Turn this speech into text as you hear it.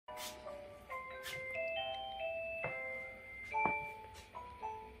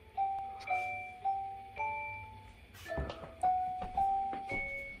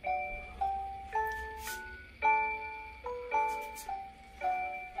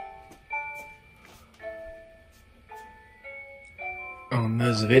On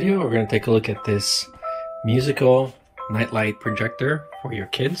this video, we're going to take a look at this musical nightlight projector for your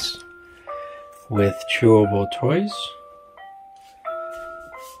kids with chewable toys.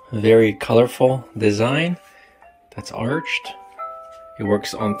 Very colorful design that's arched. It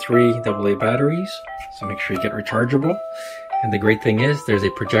works on 3 AA batteries, so make sure you get rechargeable. And the great thing is there's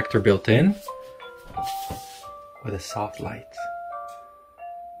a projector built in with a soft light.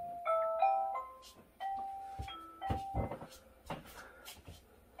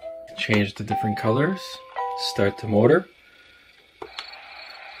 Change the different colors, start the motor.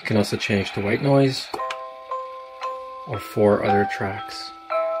 You can also change the white noise or 4 other tracks.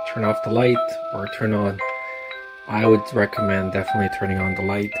 Turn off the light or turn on. I would recommend definitely turning on the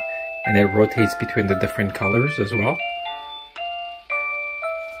light, and it rotates between the different colors as well.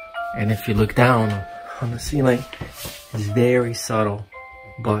 And if you look down on the ceiling, it's very subtle,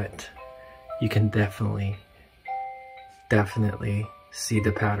 but you can definitely see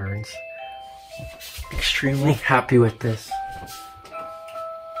the patterns. Extremely happy with this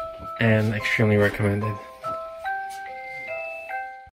and extremely recommended.